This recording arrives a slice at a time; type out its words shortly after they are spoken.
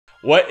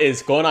What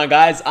is going on,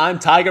 guys? I'm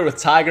Tiger with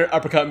Tiger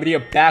Uppercut Media,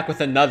 back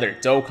with another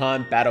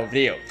Dokkan battle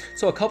video.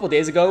 So a couple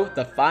days ago,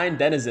 the fine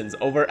denizens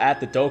over at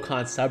the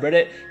Dokkan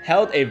subreddit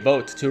held a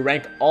vote to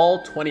rank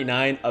all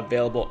 29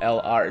 available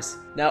LRs.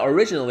 Now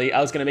originally,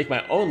 I was going to make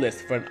my own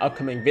list for an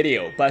upcoming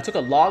video, but I took a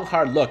long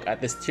hard look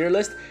at this tier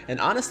list, and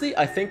honestly,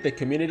 I think the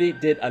community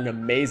did an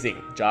amazing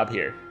job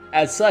here.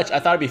 As such, I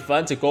thought it'd be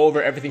fun to go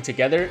over everything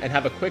together and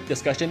have a quick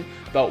discussion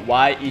about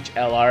why each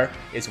LR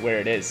is where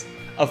it is.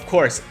 Of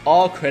course,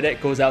 all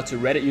credit goes out to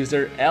Reddit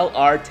user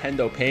LR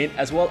Tendo Pain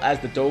as well as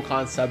the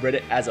Dokkan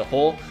subreddit as a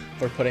whole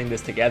for putting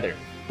this together.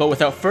 But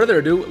without further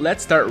ado,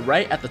 let's start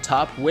right at the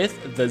top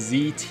with the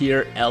Z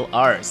tier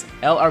LRs.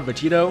 LR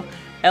Vegito,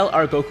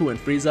 LR Goku and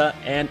Frieza,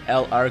 and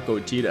LR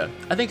Gogeta.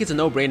 I think it's a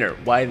no-brainer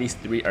why these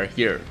three are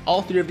here.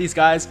 All three of these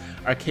guys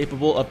are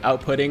capable of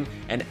outputting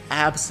an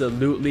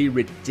absolutely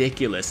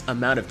ridiculous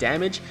amount of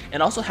damage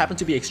and also happen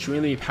to be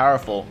extremely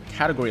powerful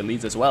category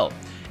leads as well.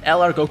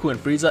 LR Goku and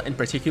Frieza in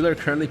particular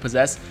currently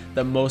possess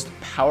the most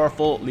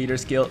powerful leader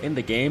skill in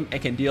the game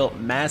and can deal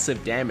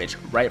massive damage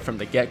right from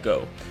the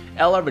get-go.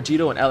 LR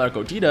Vegito and LR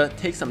Gogeta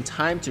take some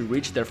time to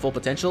reach their full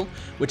potential,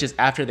 which is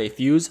after they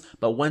fuse,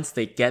 but once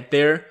they get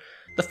there,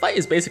 the fight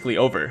is basically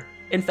over.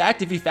 In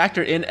fact, if you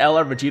factor in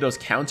LR Vegito's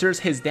counters,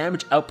 his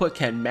damage output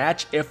can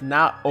match, if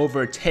not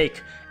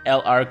overtake,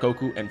 LR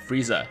Goku and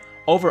Frieza.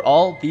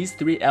 Overall, these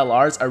three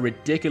LRs are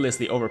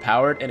ridiculously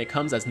overpowered, and it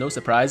comes as no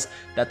surprise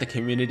that the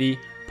community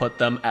put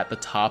them at the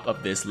top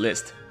of this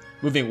list.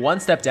 Moving one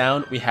step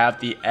down, we have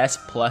the S+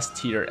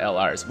 tier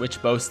LRs,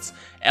 which boasts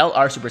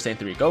LR Super Saiyan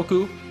 3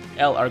 Goku,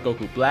 LR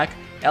Goku Black,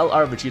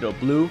 LR Vegito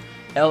Blue,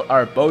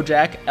 LR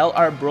Bojack,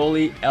 LR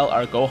Broly,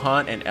 LR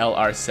Gohan, and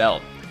LR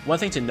Cell. One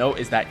thing to note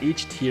is that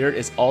each tier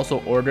is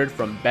also ordered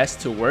from best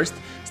to worst,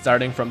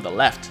 starting from the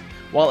left.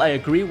 While I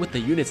agree with the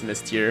units in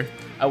this tier,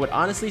 I would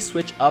honestly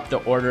switch up the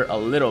order a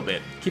little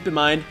bit. Keep in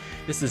mind,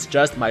 this is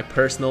just my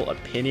personal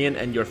opinion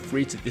and you're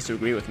free to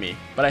disagree with me.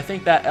 But I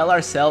think that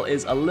LR Cell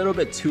is a little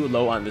bit too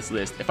low on this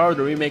list. If I were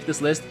to remake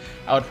this list,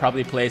 I would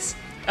probably place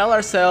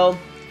LR Cell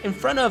in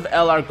front of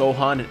LR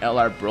Gohan and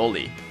LR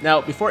Broly.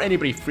 Now, before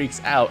anybody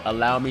freaks out,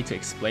 allow me to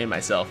explain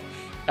myself.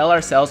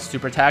 LR Cell's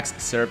super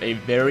attacks serve a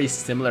very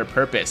similar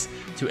purpose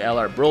to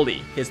LR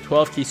Broly. His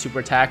 12 key super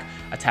attack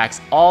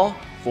attacks all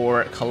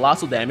for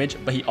colossal damage,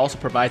 but he also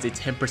provides a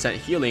 10%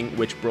 healing,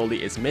 which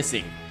Broly is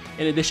missing.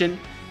 In addition,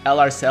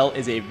 LR Cell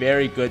is a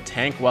very good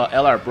tank, while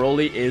LR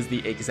Broly is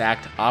the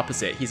exact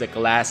opposite. He's a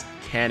glass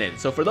cannon.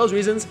 So for those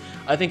reasons,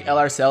 I think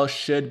LR Cell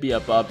should be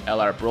above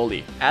LR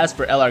Broly. As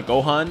for LR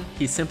Gohan,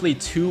 he's simply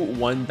too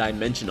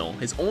one-dimensional.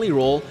 His only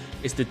role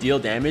is to deal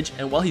damage,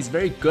 and while he's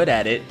very good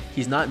at it,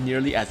 he's not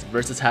nearly as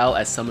versatile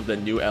as some of the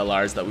new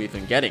LRs that we've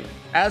been getting.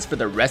 As for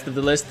the rest of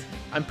the list,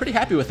 I'm pretty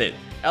happy with it.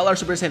 LR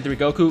Super Saiyan 3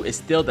 Goku is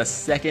still the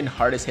second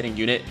hardest hitting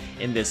unit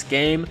in this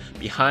game,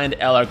 behind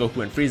LR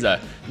Goku and Frieza,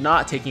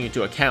 not taking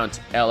into account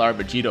LR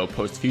Vegito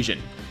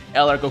post-fusion.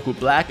 LR Goku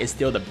Black is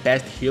still the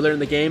best healer in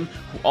the game,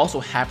 who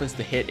also happens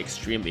to hit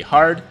extremely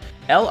hard.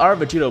 LR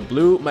Vegito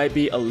Blue might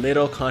be a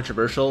little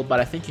controversial, but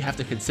I think you have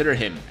to consider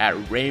him at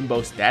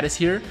rainbow status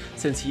here,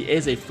 since he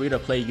is a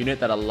free-to-play unit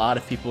that a lot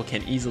of people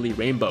can easily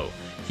rainbow.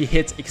 He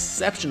hits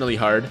exceptionally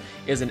hard,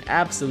 is an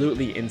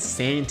absolutely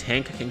insane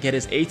tank, can get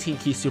his 18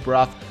 key super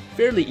off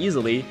fairly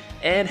easily,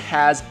 and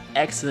has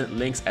excellent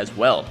links as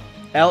well.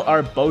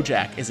 LR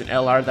Bojack is an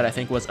LR that I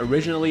think was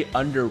originally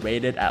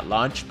underrated at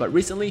launch, but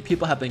recently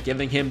people have been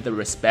giving him the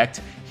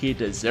respect he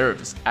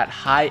deserves. At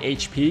high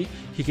HP,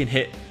 he can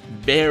hit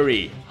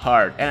very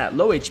hard, and at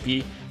low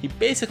HP, he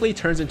basically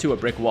turns into a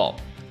brick wall.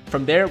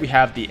 From there, we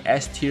have the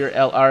S tier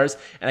LRs,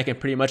 and I can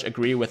pretty much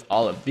agree with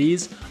all of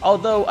these,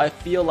 although I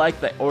feel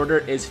like the order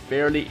is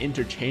fairly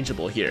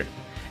interchangeable here.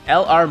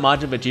 LR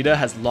Majin Vegeta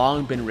has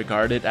long been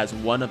regarded as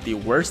one of the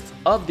worst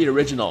of the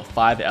original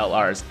 5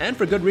 LRs, and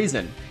for good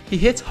reason. He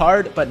hits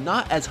hard, but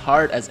not as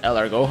hard as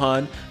LR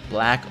Gohan,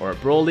 Black, or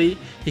Broly.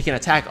 He can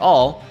attack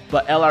all,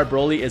 but LR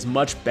Broly is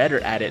much better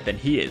at it than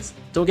he is.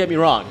 Don't get me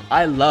wrong,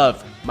 I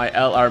love my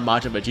LR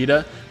Majin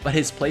Vegeta, but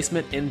his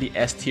placement in the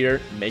S tier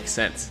makes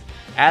sense.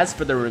 As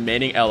for the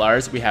remaining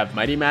LRs, we have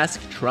Mighty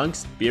Mask,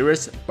 Trunks,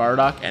 Beerus,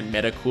 Bardock, and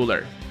Meta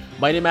Cooler.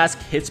 Mighty Mask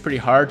hits pretty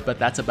hard, but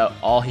that's about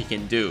all he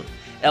can do.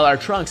 LR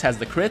Trunks has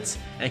the crits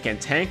and can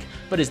tank,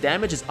 but his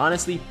damage is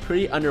honestly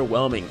pretty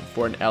underwhelming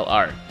for an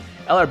LR.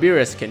 LR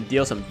Beerus can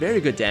deal some very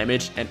good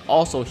damage and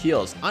also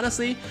heals.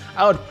 Honestly,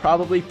 I would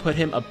probably put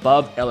him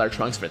above LR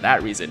Trunks for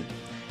that reason.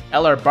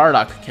 LR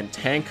Bardock can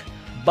tank,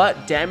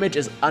 but damage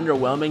is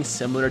underwhelming,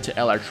 similar to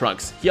LR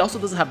Trunks. He also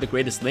doesn't have the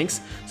greatest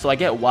links, so I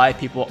get why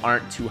people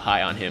aren't too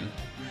high on him.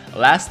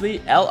 Lastly,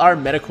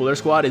 LR Meta Cooler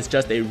Squad is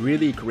just a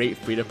really great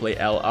free-to-play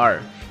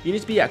LR. You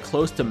need to be at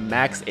close to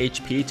max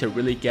HP to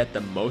really get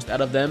the most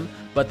out of them,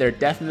 but they're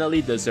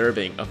definitely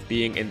deserving of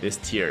being in this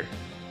tier.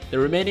 The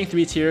remaining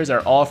 3 tiers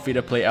are all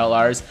free-to-play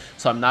LRs,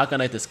 so I'm not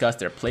going to discuss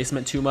their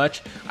placement too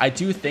much. I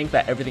do think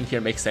that everything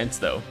here makes sense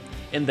though.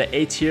 In the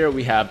A tier,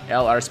 we have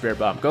LR Spirit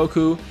Bomb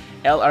Goku,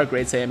 LR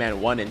Great Saiyaman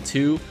 1 and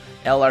 2,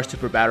 LR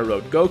Super Battle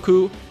Road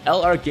Goku,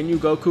 LR Ginyu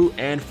Goku,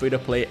 and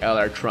free-to-play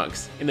LR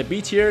Trunks. In the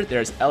B tier,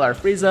 there's LR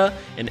Frieza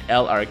and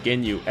LR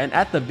Ginyu, and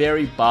at the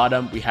very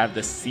bottom, we have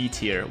the C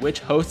tier, which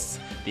hosts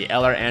the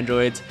LR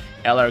Androids,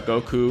 LR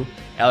Goku,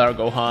 LR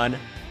Gohan,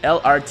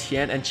 LR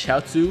Tien and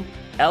Chiaotzu,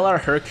 LR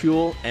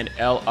Hercule, and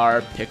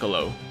LR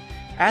Piccolo.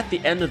 At the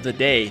end of the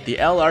day, the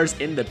LRs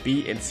in the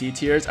B and C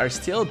tiers are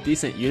still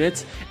decent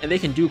units and they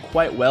can do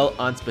quite well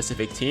on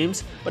specific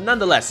teams, but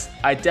nonetheless,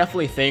 I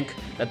definitely think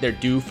that they're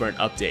due for an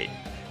update.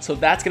 So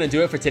that's gonna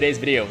do it for today's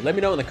video. Let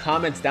me know in the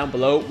comments down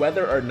below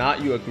whether or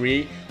not you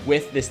agree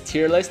with this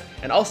tier list,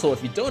 and also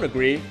if you don't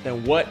agree,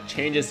 then what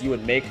changes you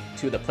would make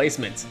to the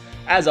placements.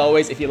 As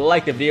always, if you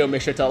like the video,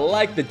 make sure to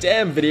like the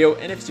damn video,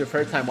 and if it's your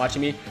first time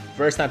watching me,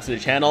 first time to the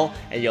channel,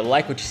 and you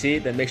like what you see,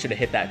 then make sure to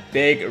hit that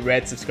big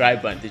red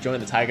subscribe button to join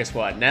the Tiger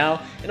Squad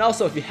now. And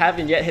also, if you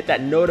haven't yet, hit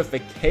that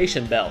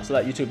notification bell so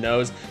that YouTube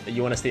knows that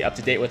you want to stay up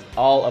to date with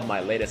all of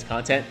my latest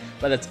content.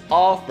 But that's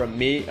all from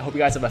me. I hope you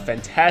guys have a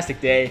fantastic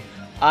day.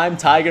 I'm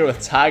Tiger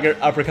with Tiger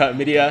Uppercut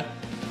Media,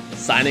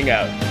 signing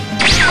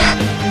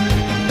out.